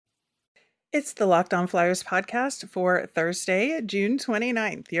It's the Locked On Flyers podcast for Thursday, June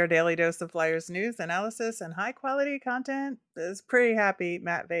 29th. Your daily dose of Flyers news, analysis, and high quality content is pretty happy.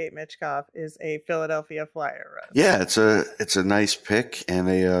 Matvei Michkov is a Philadelphia Flyer. Russ. Yeah, it's a nice pick and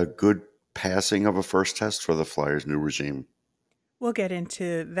a good passing of a first test for the Flyers' new regime. We'll get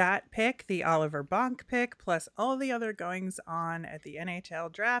into that pick, the Oliver Bonk pick, plus all the other goings on at the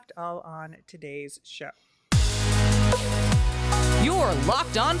NHL draft, all on today's show. You're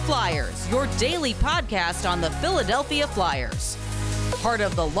Locked On Flyers, your daily podcast on the Philadelphia Flyers. Part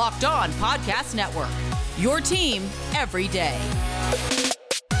of the Locked On Podcast Network, your team every day.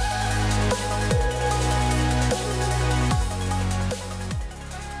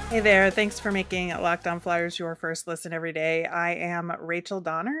 Hey there, thanks for making Locked On Flyers your first listen every day. I am Rachel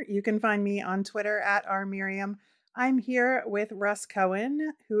Donner. You can find me on Twitter at rmiriam. I'm here with Russ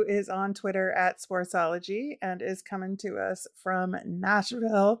Cohen, who is on Twitter at Sportsology and is coming to us from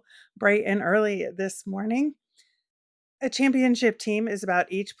Nashville bright and early this morning. A championship team is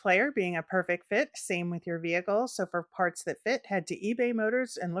about each player being a perfect fit. Same with your vehicle. So for parts that fit, head to eBay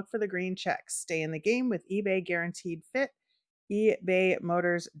Motors and look for the green checks. Stay in the game with eBay Guaranteed Fit.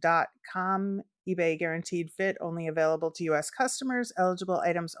 ebaymotors.com. eBay Guaranteed Fit only available to U.S. customers. Eligible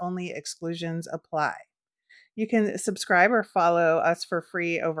items only. Exclusions apply. You can subscribe or follow us for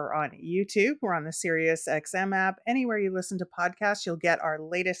free over on YouTube. We're on the SiriusXM app. Anywhere you listen to podcasts, you'll get our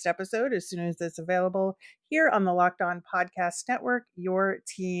latest episode as soon as it's available here on the Locked On Podcast Network, your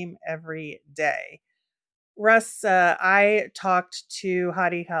team every day. Russ, I talked to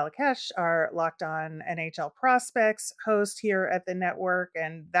Hadi Kalakesh, our Locked On NHL Prospects host here at the network,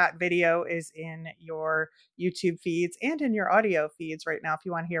 and that video is in your YouTube feeds and in your audio feeds right now if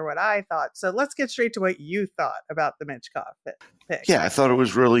you want to hear what I thought. So let's get straight to what you thought about the Michkov pick. Yeah, I thought it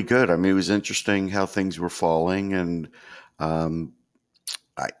was really good. I mean, it was interesting how things were falling, and I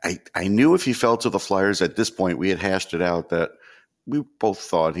knew if he fell to the Flyers at this point, we had hashed it out that we both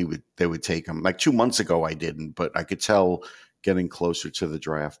thought they would take him. Like 2 months ago, I didn't, but I could tell getting closer to the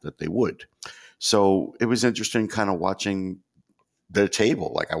draft that they would. So it was interesting kind of watching their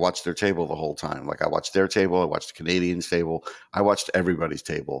table. Like I watched their table the whole time. Like I watched their table. I watched the Canadians' table. I watched everybody's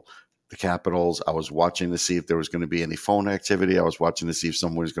table. The Capitals, I was watching to see if there was going to be any phone activity. I was watching to see if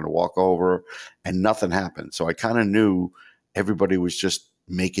someone was going to walk over, and nothing happened. So I kind of knew everybody was just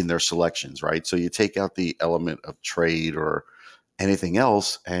making their selections, right? So you take out the element of trade or anything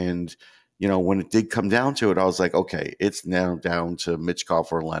else. And, when it did come down to it, I was like, okay, it's now down to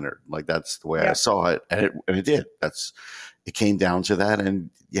Michkov or Leonard. Like that's the way I saw it. And it did. It came down to that.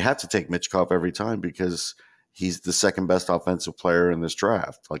 And you have to take Michkov every time because he's the second best offensive player in this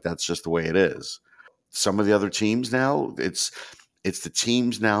draft. Like that's just the way it is. Some of the other teams now, it's the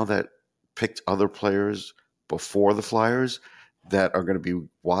teams now that picked other players before the Flyers that are going to be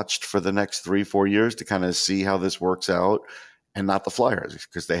watched for the next 3-4 years to kind of see how this works out. And not the Flyers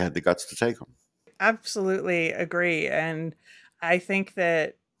because they had the guts to take them. Absolutely agree. And I think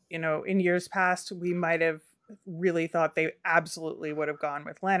that, in years past, we might have really thought they absolutely would have gone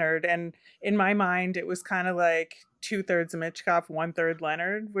with Leonard. And in my mind, it was kind of like 2/3 Michkov, 1/3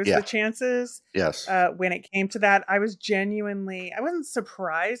 Leonard was the chances. Yes. When it came to that, I wasn't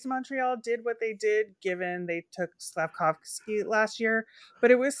surprised Montreal did what they did, given they took Slavkovsky last year,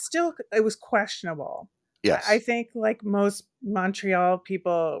 but it was questionable. Yes. I think like most Montreal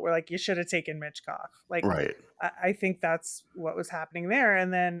people were like, you should have taken Michkov. Like, right. I think that's what was happening there.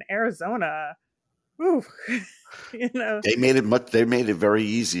 And then Arizona, whew, they made it very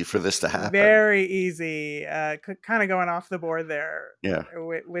easy for this to happen. Very easy, kind of going off the board there. Yeah.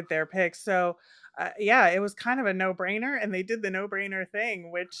 With their picks. So, it was kind of a no-brainer, and they did the no-brainer thing,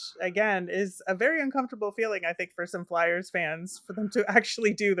 which again is a very uncomfortable feeling, I think, for some Flyers fans, for them to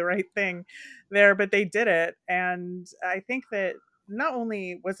actually do the right thing there, but they did it. And I think that not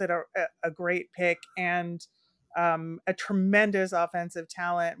only was it a great pick and a tremendous offensive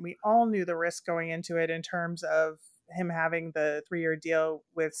talent, we all knew the risk going into it in terms of him having the 3-year deal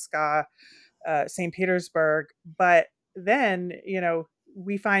with SKA St. Petersburg. But then,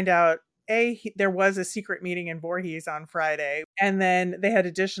 we find out there was a secret meeting in Voorhees on Friday, and then they had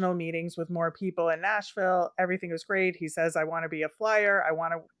additional meetings with more people in Nashville. Everything was great. He says, I want to be a Flyer. I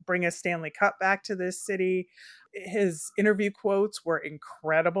want to bring a Stanley Cup back to this city. His interview quotes were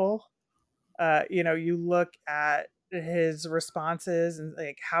incredible. You look at his responses and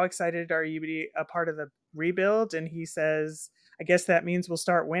like, how excited are you to be a part of the rebuild? And he says, I guess that means we'll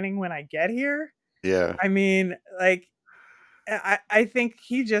start winning when I get here. Yeah. I mean, like, I think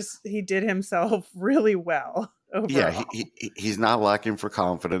he did himself really well overall. Yeah, he's not lacking for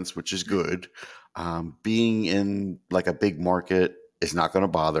confidence, which is good. Being in like a big market is not going to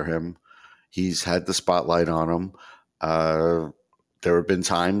bother him. He's had the spotlight on him. Uh, there have been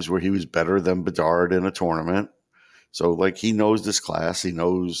times where he was better than Bedard in a tournament. So, like, he knows this class. He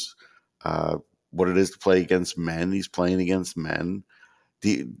knows uh, what it is to play against men. He's playing against men.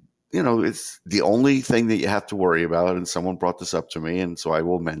 The it's the only thing that you have to worry about. And someone brought this up to me, and so I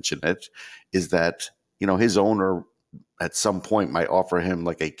will mention it. Is that his owner at some point might offer him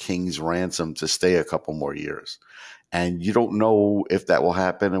like a king's ransom to stay a couple more years, and you don't know if that will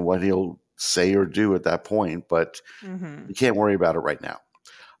happen and what he'll say or do at that point. But Hmm. you can't worry about it right now.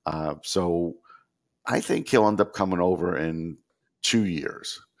 So I think he'll end up coming over in 2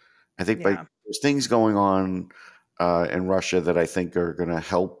 years. I think Yeah. there's things going on in Russia that I think are going to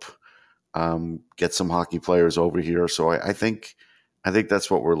help get some hockey players over here. So I think that's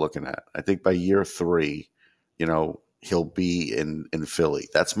what we're looking at. I think by year 3, he'll be in Philly.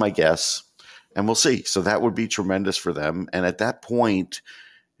 That's my guess, and we'll see. So that would be tremendous for them. And at that point,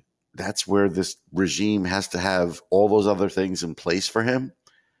 that's where this regime has to have all those other things in place for him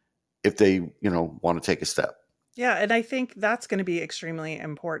if they want to take a step. Yeah, and I think that's going to be extremely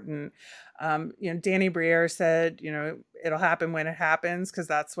important. Danny Briere said, it'll happen when it happens because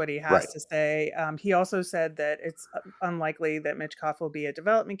that's what he Right. has to say. He also said that it's unlikely that Michkov will be at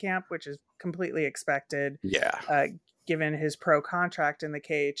development camp, which is completely expected, Yeah. uh, given his pro contract in the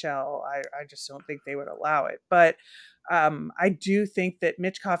KHL. I just don't think they would allow it. But I do think that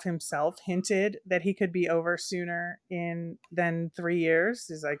Michkov himself hinted that he could be over sooner than 3 years.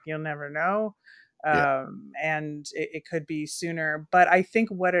 He's like, you'll never know, Yeah. and it could be sooner. But I think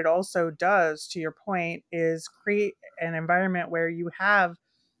what it also does, to your point, is create an environment where you have,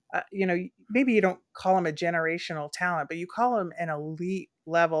 maybe you don't call him a generational talent, but you call him an elite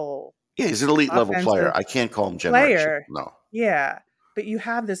level Yeah, he's an elite level player. offensive I can't call him generational. player. No. Yeah. But you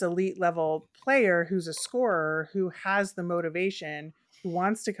have this elite level player who's a scorer, who has the motivation, who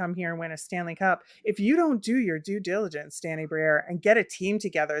wants to come here and win a Stanley Cup. If you don't do your due diligence, Danny Briere, and get a team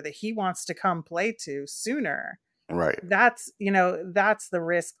together that he wants to come play to sooner, Right. that's the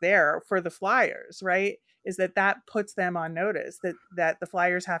risk there for the Flyers, right? Is that puts them on notice that the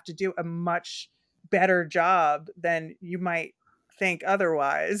Flyers have to do a much better job than you might think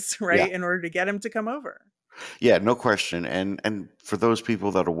otherwise, Yeah. right? In order to get him to come over. Yeah, no question. And for those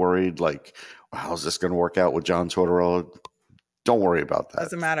people that are worried, like, well, how's this going to work out with John Tortorella? Don't worry about that.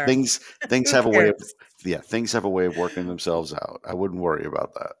 Doesn't matter. Things Who have a way of cares? things have a way of working themselves out. I wouldn't worry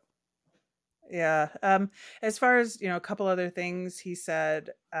about that. Yeah. As far as, a couple other things he said,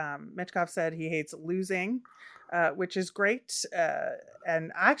 Michkov said he hates losing, which is great.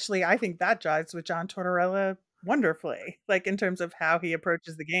 And actually, I think that jives with John Tortorella wonderfully, like in terms of how he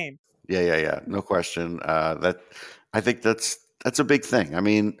approaches the game. Yeah. No question. That I think that's a big thing. I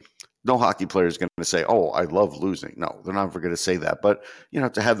mean, no hockey player is going to say, "Oh, I love losing." No, they're never going to say that. But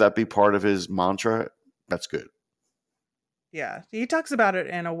to have that be part of his mantra, that's good. Yeah. He talks about it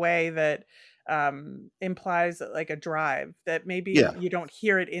in a way that implies like a drive that maybe Yeah, you don't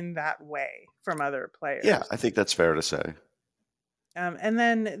hear it in that way from other yeah. players. I think that's fair to say. And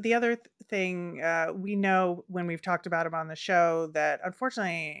then the other thing, we know when we've talked about him on the show that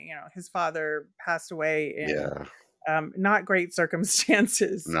unfortunately, his father passed away in Yeah. not great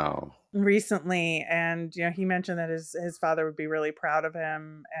circumstances No. recently. And, he mentioned that his father would be really proud of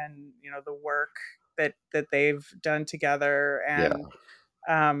him and, the work that they've done together. Yeah.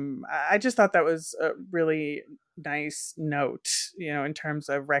 And I just thought that was a really nice note, in terms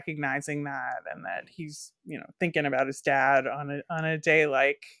of recognizing that, and that he's, thinking about his dad on a day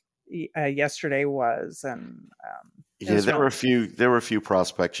like yesterday was, and it Yeah, was there really were a nice. few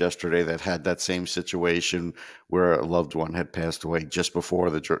prospects yesterday that had that same situation where a loved one had passed away just before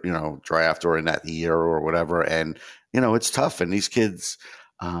the draft or in that year or whatever, and it's tough. And these kids,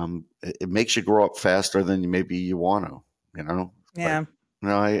 it makes you grow up faster than maybe you want to. But Yeah.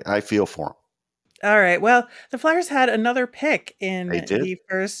 I feel for them. All right. Well, the Flyers had another pick They in did. the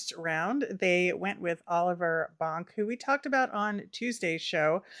first round. They went with Oliver Bonk, who we talked about on Tuesday's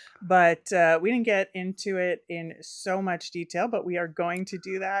show, but we didn't get into it in so much detail, but we are going to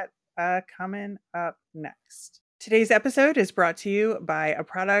do that coming up next. Today's episode is brought to you by a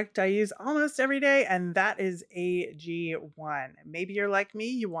product I use almost every day, and that is AG1. Maybe you're like me,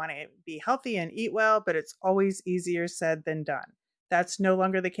 you want to be healthy and eat well, but it's always easier said than done. That's no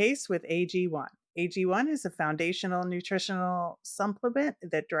longer the case with AG1. AG1 is a foundational nutritional supplement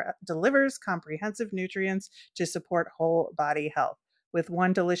that delivers comprehensive nutrients to support whole body health. With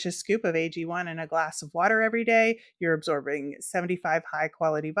one delicious scoop of AG1 in a glass of water every day, you're absorbing 75 high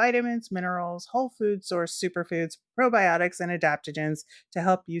quality vitamins, minerals, whole food source superfoods, probiotics, and adaptogens to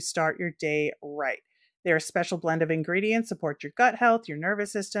help you start your day right. They're a special blend of ingredients support your gut health, your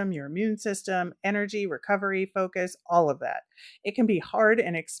nervous system, your immune system, energy, recovery, focus, all of that. It can be hard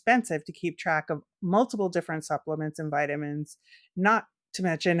and expensive to keep track of multiple different supplements and vitamins, not to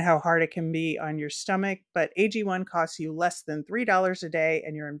mention how hard it can be on your stomach. But AG1 costs you less than $3 a day,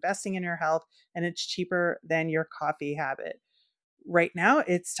 and you're investing in your health, and it's cheaper than your coffee habit. Right now,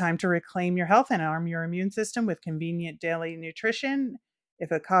 it's time to reclaim your health and arm your immune system with convenient daily nutrition.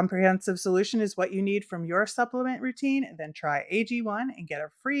 If a comprehensive solution is what you need from your supplement routine, then try AG1 and get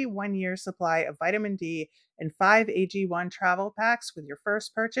a free 1 year supply of vitamin D and 5 AG1 travel packs with your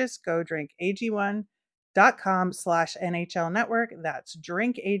first purchase. Go drink AG1.com/NHL network. That's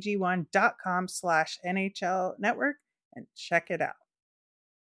drinkag1.com/NHL network and check it out.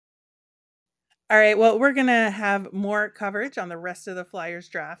 All right. Well, we're going to have more coverage on the rest of the Flyers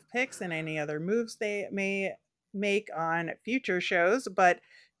draft picks and any other moves they may make on future shows. But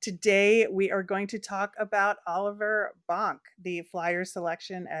today we are going to talk about Oliver Bonk, the Flyers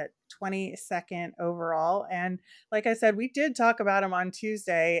selection at 22nd overall. And like I said, we did talk about him on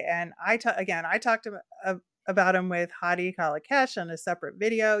Tuesday. And I talked about him with Hadi Kalakesh on a separate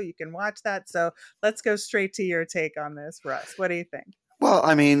video. You can watch that. So let's go straight to your take on this, Russ. What do you think? Well,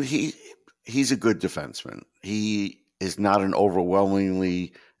 I mean, he's a good defenseman. He is not an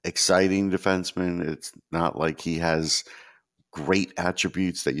overwhelmingly exciting defenseman. It's not like he has great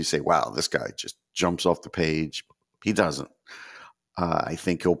attributes that you say, wow, this guy just jumps off the page. He doesn't. I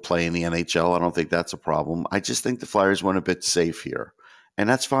think he'll play in the NHL. I don't think that's a problem. I just think the Flyers went a bit safe here. And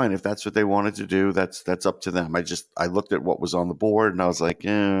that's fine. If that's what they wanted to do, that's up to them. I looked at what was on the board and I was like,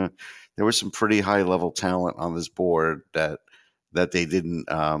 there was some pretty high level talent on this board that they didn't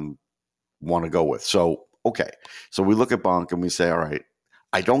want to go with. So, okay. So we look at Bonk and we say, all right,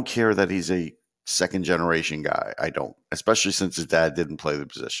 I don't care that he's a second generation guy. I don't, especially since his dad didn't play the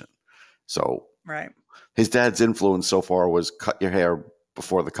position. So Right. his dad's influence so far was cut your hair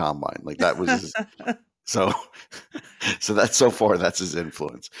before the combine. Like that was his, so that's so far that's his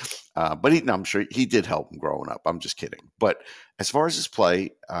influence. But I'm sure he did help him growing up. I'm just kidding. But as far as his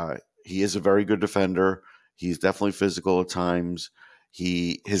play, he is a very good defender. He's definitely physical at times.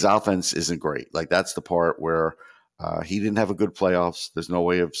 His offense isn't great. Like that's the part where he didn't have a good playoffs. There's no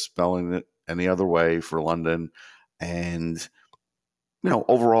way of spelling it any other way for London. And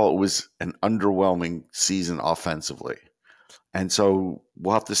overall it was an underwhelming season offensively. And so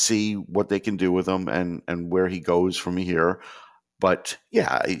we'll have to see what they can do with him and where he goes from here. But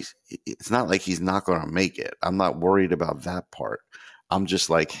yeah, it's not like he's not going to make it. I'm not worried about that part. I'm just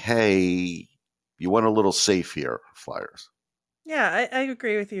like, hey, you went a little safe here, Flyers. Yeah, I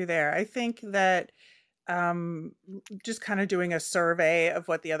agree with you there. I think that just kind of doing a survey of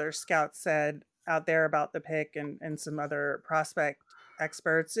what the other scouts said out there about the pick and some other prospect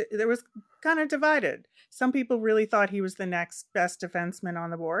experts, there was kind of divided. Some people really thought he was the next best defenseman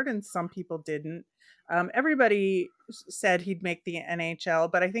on the board, and some people didn't. Everybody said he'd make the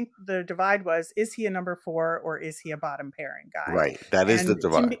NHL, but I think the divide was: is he a number 4 or is he a bottom pairing guy? Right, that is the And to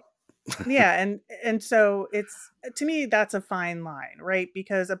divide. me, yeah, and so it's to me that's a fine line, right?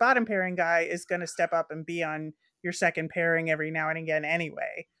 Because a bottom pairing guy is going to step up and be on your second pairing every now and again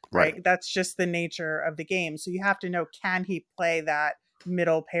anyway, Right. right? That's just the nature of the game. So you have to know, can he play that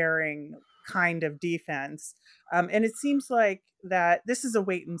middle pairing kind of defense? And it seems like that this is a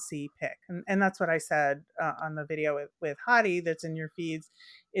wait and see pick, and that's what I said on the video with Hadi that's in your feeds.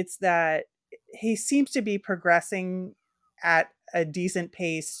 It's that he seems to be progressing at a decent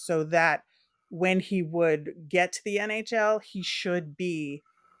pace so that when he would get to the NHL, he should be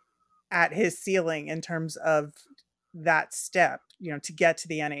at his ceiling in terms of that step, to get to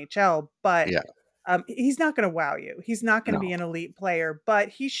the NHL. But Yeah. he's not going to wow you. He's not going to be No. an elite player, but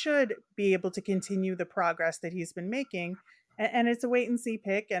he should be able to continue the progress that he's been making. And it's a wait and see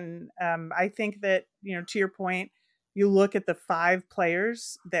pick. And I think that, to your point, you look at the 5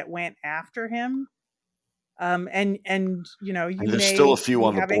 players that went after him. You And there's still a may few be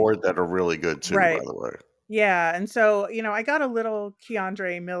on the having board that are really good too, by right. the way. Yeah, and so, I got a little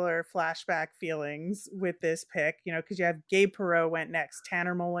Keandre Miller flashback feelings with this pick, because you have Gabe Perreault went next,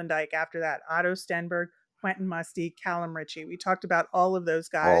 Tanner Molendijk after that, Otto Stenberg, Quentin Musty, Callum Ritchie. We talked about all of those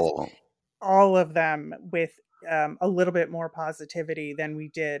guys, All of them. all of them with a little bit more positivity than we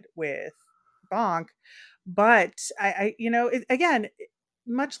did with Bonk. But again,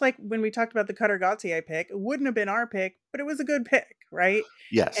 much like when we talked about the Cutter Gauthier pick, it wouldn't have been our pick, but it was a good pick, right?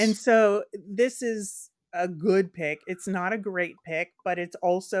 And Yes. so this is a good pick. It's not a great pick, but it's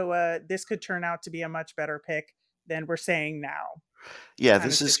also this could turn out to be a much better pick than we're saying now Yeah, kind of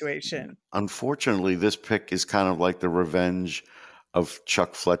this is situation. unfortunately this pick is kind of like the revenge of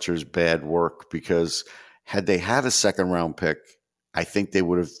Chuck Fletcher's bad work, because had they had a second round pick, I think they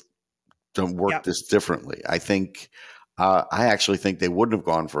would have done work Yep. this differently. I actually think they wouldn't have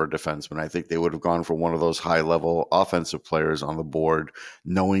gone for a defenseman. I think they would have gone for one of those high level offensive players on the board,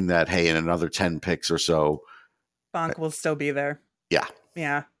 knowing that, hey, in another 10 picks or so, Bonk will still be there. yeah.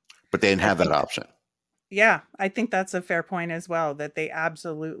 Yeah. But they didn't I have that think option. Yeah, I think that's a fair point as well, that they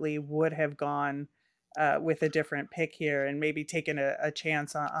absolutely would have gone with a different pick here and maybe taken a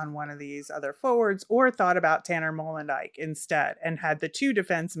chance on one of these other forwards, or thought about Tanner Molendijk instead and had the two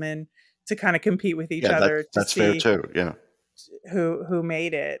defensemen to kind of compete with each Yeah, other to that's fair see too. Yeah. who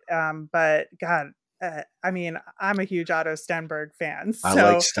made it. But God, I mean, I'm a huge Otto Stenberg fan, I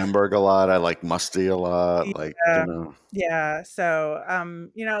like so Stenberg a lot. I like Musty a lot. Like, yeah, yeah. So,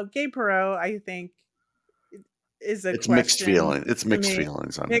 Gabe Perreault, I think is a it's mixed question feeling. It's to mixed me.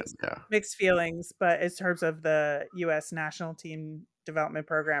 feelings on him. Mixed Yeah. mixed feelings, but in terms of the US national team development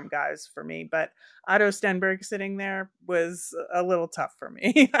program guys for me. But Otto Stenberg sitting there was a little tough for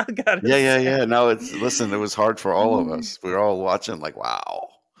me, I gotta Yeah, yeah, say. yeah. No, listen, it was hard for all of us. We were all watching like, wow,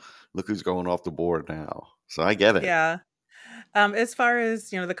 look who's going off the board now. So I get it. Yeah. As far as,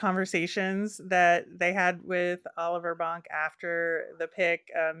 the conversations that they had with Oliver Bonk after the pick,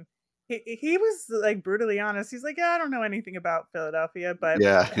 he was like brutally honest. He's like, "Yeah, I don't know anything about Philadelphia, but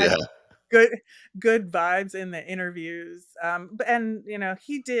Yeah, yeah, had good good vibes in the interviews." And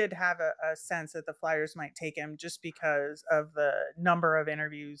he did have a sense that the Flyers might take him just because of the number of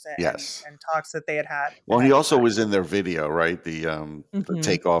interviews yes. and talks that they had Well, he ahead of also time. was in their video, right? The Hmm.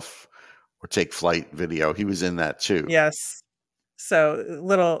 takeoff or take flight video. He was in that too. Yes. So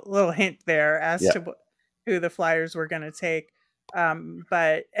little hint there as Yeah, to who the Flyers were going to take.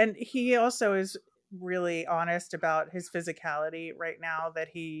 But and he also is really honest about his physicality right now, that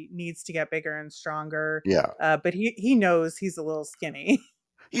he needs to get bigger and stronger. yeah. But he knows he's a little skinny.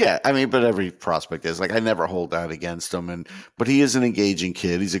 Yeah, I mean, but every prospect is like, I never hold that against him, but he is an engaging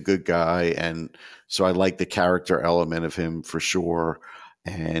kid. He's a good guy, and so I like the character element of him for sure,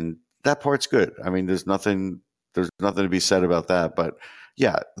 and that part's good. I mean, there's nothing to be said about that. But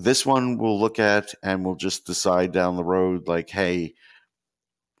yeah, this one we'll look at and we'll just decide down the road, like, hey,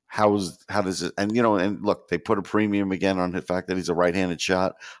 how does it? And and look, they put a premium again on the fact that he's a right-handed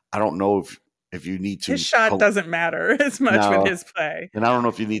shot. I don't know if you need His to. shot doesn't matter as much with No, his play. and I don't know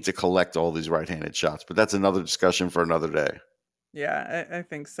if you need to collect all these right-handed shots, but that's another discussion for another day. Yeah, I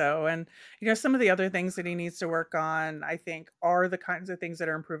think so. And some of the other things that he needs to work on, I think, are the kinds of things that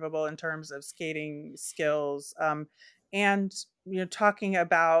are improvable in terms of skating skills. And talking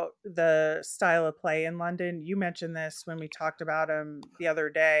about the style of play in London, you mentioned this when we talked about him the other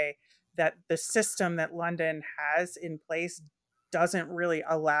day, that the system that London has in place doesn't really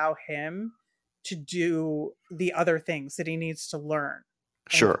allow him to do the other things that he needs to learn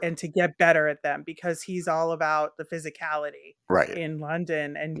Sure. and to get better at them, because he's all about the physicality Right. in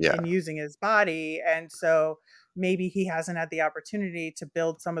London Yeah. and using his body. And so maybe he hasn't had the opportunity to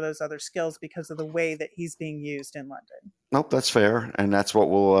build some of those other skills because of the way that he's being used in London. Nope, that's fair, and that's what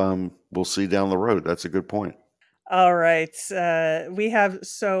we'll see down the road. That's a good point. All right. We have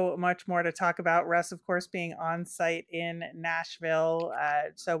so much more to talk about. Russ, of course, being on site in Nashville.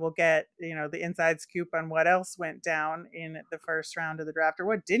 So we'll get, the inside scoop on what else went down in the first round of the draft, or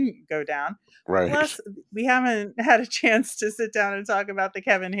what didn't go down. Right. Plus, we haven't had a chance to sit down and talk about the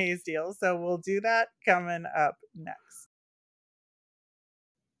Kevin Hayes deal. So we'll do that coming up next.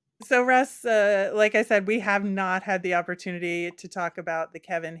 So, Russ, like I said, we have not had the opportunity to talk about the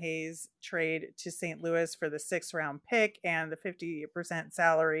Kevin Hayes trade to St. Louis for the 6th-round pick and the 50%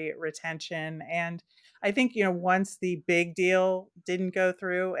 salary retention. And I think, once the big deal didn't go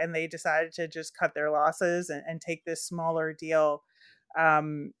through and they decided to just cut their losses and take this smaller deal,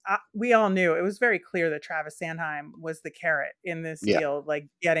 we all knew it was very clear that Travis Sanheim was the carrot in this Yeah. deal, like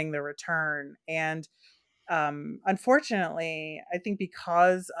getting the return. And unfortunately, I think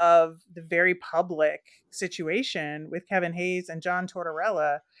because of the very public situation with Kevin Hayes and John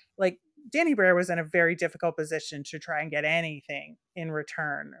Tortorella, like Danny Briere was in a very difficult position to try and get anything in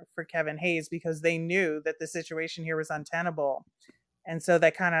return for Kevin Hayes, because they knew that the situation here was untenable. And so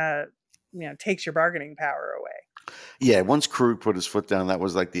that kind of, takes your bargaining power away. Yeah, once Krug put his foot down, that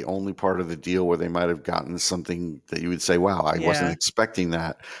was like the only part of the deal where they might have gotten something that you would say, wow, I wasn't Yeah. expecting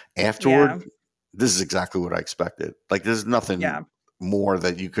that. Yeah. Afterward, this is exactly what I expected. Like, there's nothing Yeah. more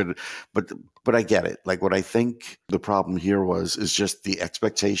that you could, but I get it. Like, what I think the problem here is just the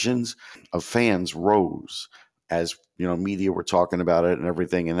expectations of fans rose as, media were talking about it and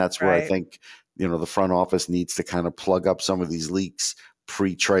everything. And that's where I Right. think, the front office needs to kind of plug up some of these leaks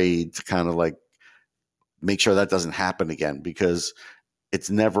pre-trade to kind of like make sure that doesn't happen again, because it's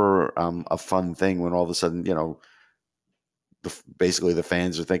never a fun thing when all of a sudden, basically the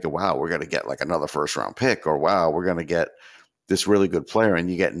fans are thinking, wow, we're going to get like another first round pick, or wow, we're going to get this really good player, and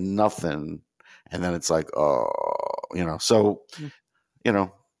you get nothing. And then it's like, oh, so, Mm. you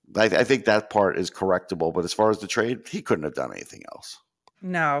know, I think that part is correctable. But as far as the trade, he couldn't have done anything else.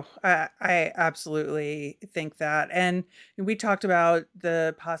 No, I absolutely think that. And we talked about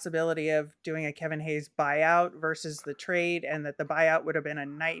the possibility of doing a Kevin Hayes buyout versus the trade, and that the buyout would have been a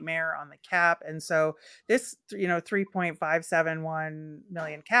nightmare on the cap. And so this, 3.571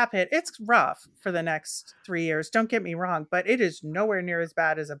 million cap hit, it's rough for the next 3 years. Don't get me wrong, but it is nowhere near as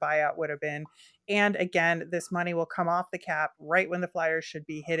bad as a buyout would have been. And again, this money will come off the cap right when the Flyers should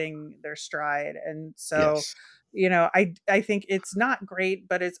be hitting their stride. And so, Yes. I think it's not great,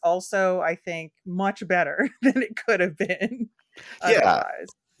 but it's also, I think, much better than it could have been Yeah. otherwise.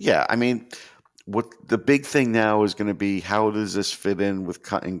 Yeah. I mean, what the big thing now is going to be, how does this fit in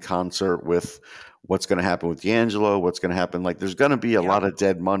in concert with what's going to happen with D'Angelo? What's going to happen? Like, there's going to be a Yeah. lot of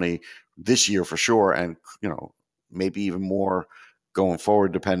dead money this year for sure, and maybe even more going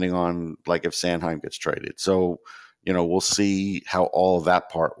forward, depending on like if Sanheim gets traded. So, we'll see how all of that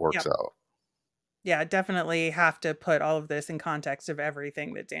part works Yep. out. Yeah, definitely have to put all of this in context of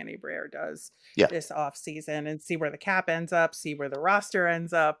everything that Danny Briere does Yeah. this off season, and see where the cap ends up, see where the roster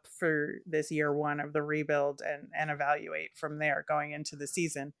ends up for this year one of the rebuild, and evaluate from there going into the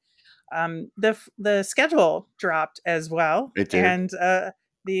season. The schedule dropped as well, It did. and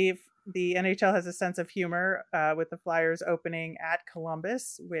the the NHL has a sense of humor with the Flyers opening at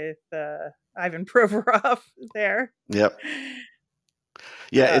Columbus with Ivan Provorov there. Yep.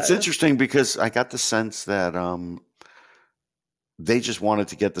 Yeah, it's Uh, interesting because I got the sense that they just wanted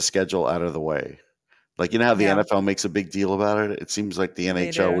to get the schedule out of the way. Like, how the yeah, NFL makes a big deal about it? It seems like the they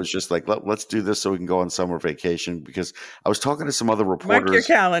NHL do. was just like, let's do this so we can go on summer vacation. Because I was talking to some other Mark your reporters.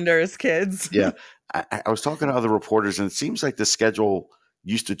 calendars, kids. Yeah, I was talking to other reporters, and it seems like the schedule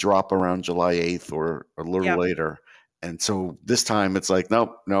used to drop around July 8th or a little Yep. later. And so this time it's like,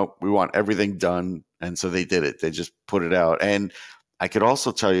 nope, we want everything done. And so they did it. They just put it out. And I could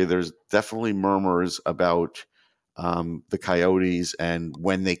also tell you there's definitely murmurs about the Coyotes, and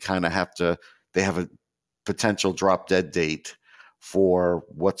when they kind of they have a potential drop dead date for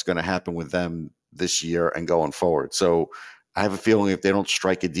what's going to happen with them this year and going forward. So I have a feeling if they don't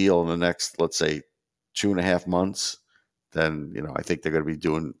strike a deal in the next, let's say, 2.5 months, then I think they're going to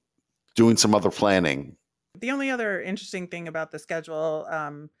be doing some other planning. The only other interesting thing about the schedule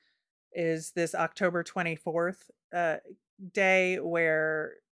is this October 24th day,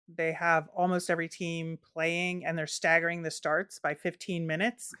 where they have almost every team playing, and they're staggering the starts by 15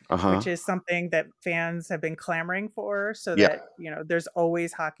 minutes, Uh huh. which is something that fans have been clamoring for, so Yeah. that, there's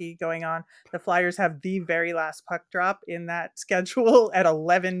always hockey going on. The Flyers have the very last puck drop in that schedule at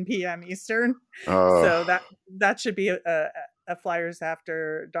 11 p.m. Eastern. Uh, So that should be a Flyers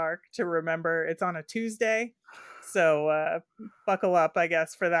After Dark to remember. It's on a Tuesday. So buckle up, I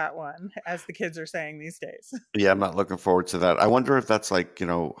guess, for that one, as the kids are saying these days. yeah, I'm not looking forward to that. I wonder if that's like,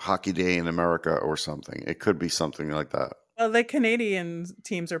 Hockey Day in America or something. It could be something like that. Well, the Canadian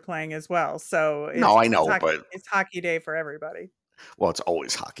teams are playing as well, so No, it's I it's know, hockey, but it's hockey day for everybody. well, it's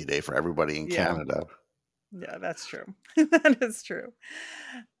always Hockey Day for everybody in Yeah, Canada. yeah, that's true. That is true.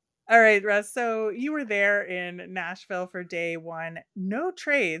 All right, Russ. So you were there in Nashville for day one. No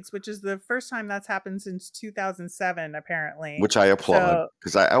trades, which is the first time that's happened since 2007, apparently. Which I applaud, So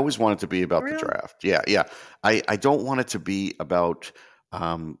because I always want it to be about the really, draft. Yeah, yeah. I don't want it to be about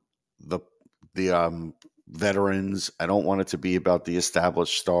um, the veterans. I don't want it to be about the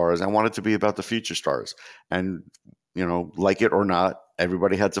established stars. I want it to be about the future stars. And like it or not,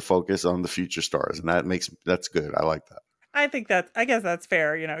 everybody had to focus on the future stars, and that's good. I like that. I guess that's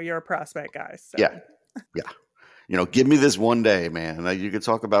fair. You're a prospect guy, Yeah, so. yeah. Give me this one day, man. You could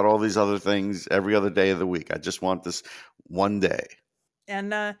talk about all these other things every other day of the week. I just want this one day.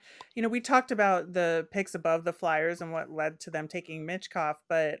 And we talked about the picks above the Flyers and what led to them taking Michkov,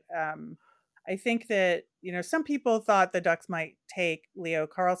 but I think that some people thought the Ducks might take Leo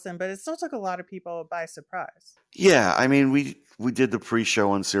Carlson, but it still took a lot of people by surprise. Yeah, I mean, we did the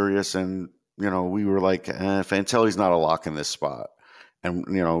pre-show on Sirius, and we were like, Fantelli's not a lock in this spot, and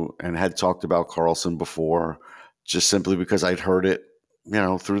and had talked about Carlson before, just simply because I'd heard it,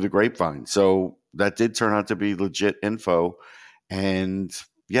 through the grapevine. So that did turn out to be legit info, and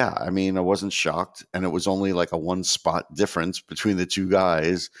yeah, I mean, I wasn't shocked, and it was only like a one spot difference between the two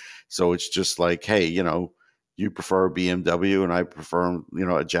guys, so it's just like, hey, you prefer a BMW and I prefer,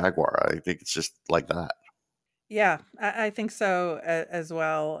 a Jaguar. I think it's just like that. Yeah, I think so as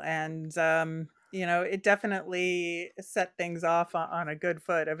well. And it definitely set things off on a good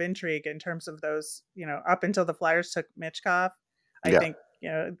foot of intrigue in terms of those, up until the Flyers took Michkov. I Yeah, think,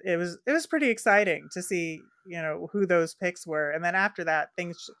 it was pretty exciting to see, who those picks were. And then after that,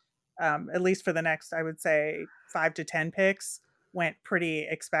 things, at least for the next, I would say 5 to 10 picks, went pretty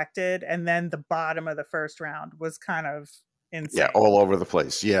expected. And then the bottom of the first round was kind of yeah, insane. all over the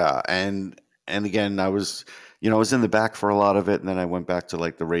place. Yeah, and again, I was in the back for a lot of it, and then I went back to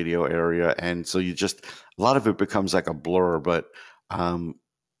like the radio area, and so you just a lot of it becomes like a blur. But um,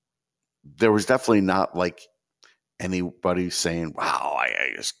 there was definitely not like anybody saying, "Wow,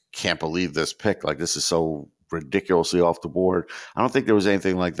 I just can't believe this pick. Like this is so ridiculously off the board." I don't think there was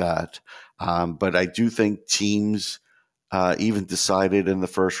anything like that. But I do think teams even decided in the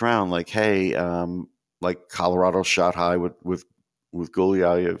first round, like, "Hey, like Colorado shot high with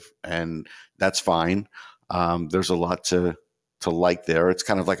Gulyayev, and that's fine." There's a lot to like there. It's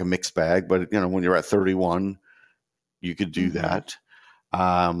kind of like a mixed bag, but when you're at 31, you could do Hmm. that.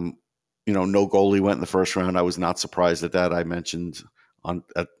 Um, no goalie went in the first round. I was not surprised at that. I mentioned on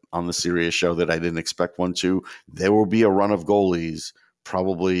the Sirius show that I didn't expect one to. There will be a run of goalies,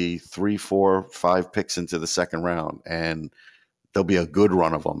 probably 3, 4, 5 picks into the second round, and there'll be a good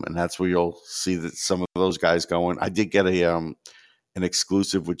run of them, and that's where you'll see that some of those guys going. I did get an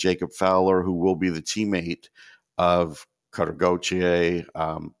exclusive with Jacob Fowler, who will be the teammate of Cutter Gauthier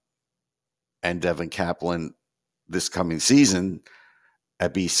and Devin Kaplan this coming season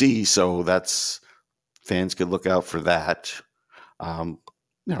at BC. So that's fans could look out for that. Um,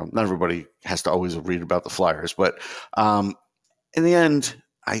 not everybody has to always read about the Flyers, but in the end,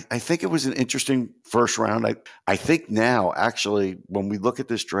 I think it was an interesting first round. I think now, actually, when we look at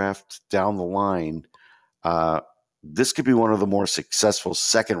this draft down the line, uh, this could be one of the more successful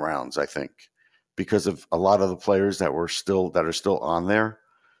second rounds. I think because of a lot of the players that are still on there.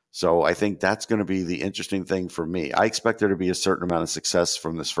 So I think that's going to be the interesting thing for me. I expect there to be a certain amount of success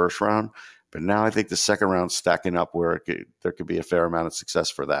from this first round, but now I think the second round stacking up where there could be a fair amount of success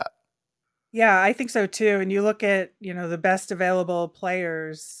for that. Yeah, I think so too. And you look at, the best available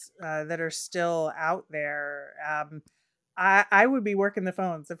players that are still out there. I would be working the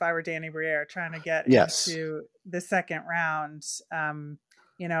phones if I were Danny Briere trying to get Yes. into the second round.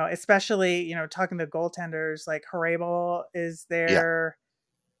 Especially, talking to goaltenders like Harabel is Yeah. there.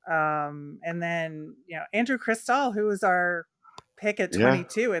 And then, Andrew Cristall, who was our pick at Yeah.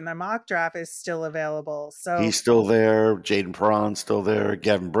 22 in the mock draft, is still available. So He's still there. Jaden Perron's still there.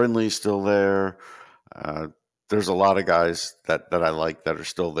 Gavin Brindley's still there. Uh, there's a lot of guys that I like that are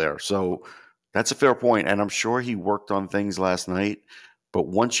still there. So that's a fair point. And I'm sure he worked on things last night. But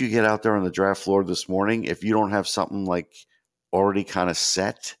once you get out there on the draft floor this morning, if you don't have something like already kind of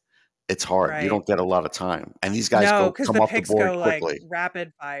set, it's hard. You right. don't get a lot of time. And these guys No, because come the off the picks board go like quickly.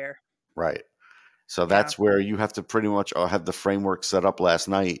 rapid fire. Right. So Yeah. that's where you have to pretty much have the framework set up last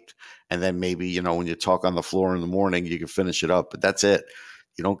night. And then maybe, when you talk on the floor in the morning, you can finish it up. But that's it.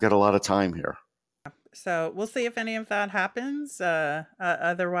 You don't get a lot of time here. So we'll see if any of that happens.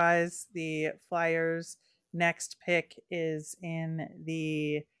 Otherwise, the Flyers' next pick is in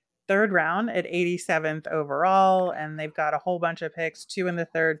the third round at 87th overall, and they've got a whole bunch of picks: two in the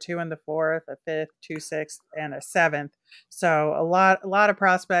third, two in the fourth, a fifth, two sixth, and a seventh. So a lot of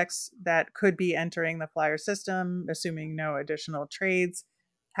prospects that could be entering the Flyer system, assuming no additional trades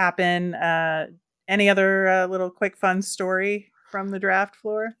happen. Any other little quick fun story from the draft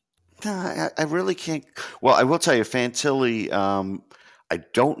floor? No, I really can't. Well, I will tell you, Fantilli, I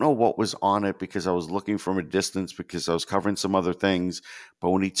don't know what was on it because I was looking from a distance because I was covering some other things. But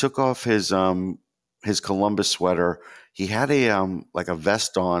when he took off his Columbus sweater, he had a like a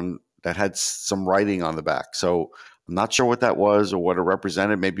vest on that had some writing on the back. So I'm not sure what that was or what it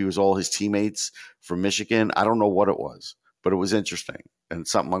represented. Maybe it was all his teammates from Michigan. I don't know what it was, but it was interesting and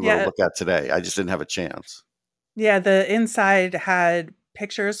something I'm going to Yeah, look at today. I just didn't have a chance. yeah, the inside had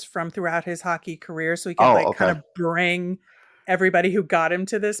pictures from throughout his hockey career, so he could, Oh, like, kind okay. of bring everybody who got him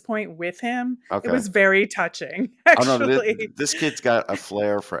to this point with him. It Okay. was very touching, Oh no, actually. this kid's got a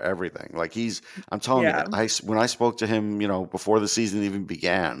flair for everything. Like I'm telling you, Yeah, when I spoke to him, before the season even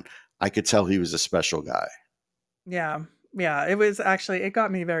began, I could tell he was a special guy. yeah, yeah, it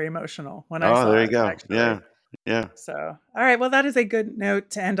got me very emotional when I Oh, there saw you it, go. actually. Yeah, yeah, So, all right. Well, that is a good note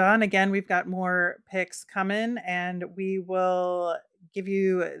to end on. Again, we've got more picks coming, and we will give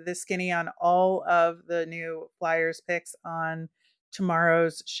you the skinny on all of the new Flyers picks on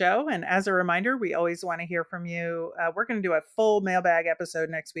tomorrow's show. And as a reminder, we always want to hear from you. We're going to do a full mailbag episode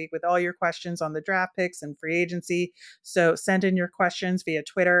next week with all your questions on the draft picks and free agency. So send in your questions via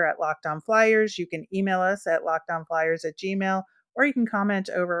Twitter at Locked On Flyers. You can email us at lockedonflyers@gmail.com, or you can comment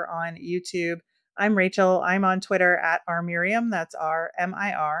over on YouTube I'm Rachel. I'm on Twitter at rmiriam. That's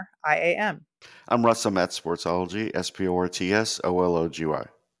RMIRIAM. I'm Russ. I'm at Sportsology, SPORTSOLOGY.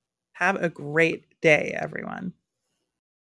 Have a great day, everyone.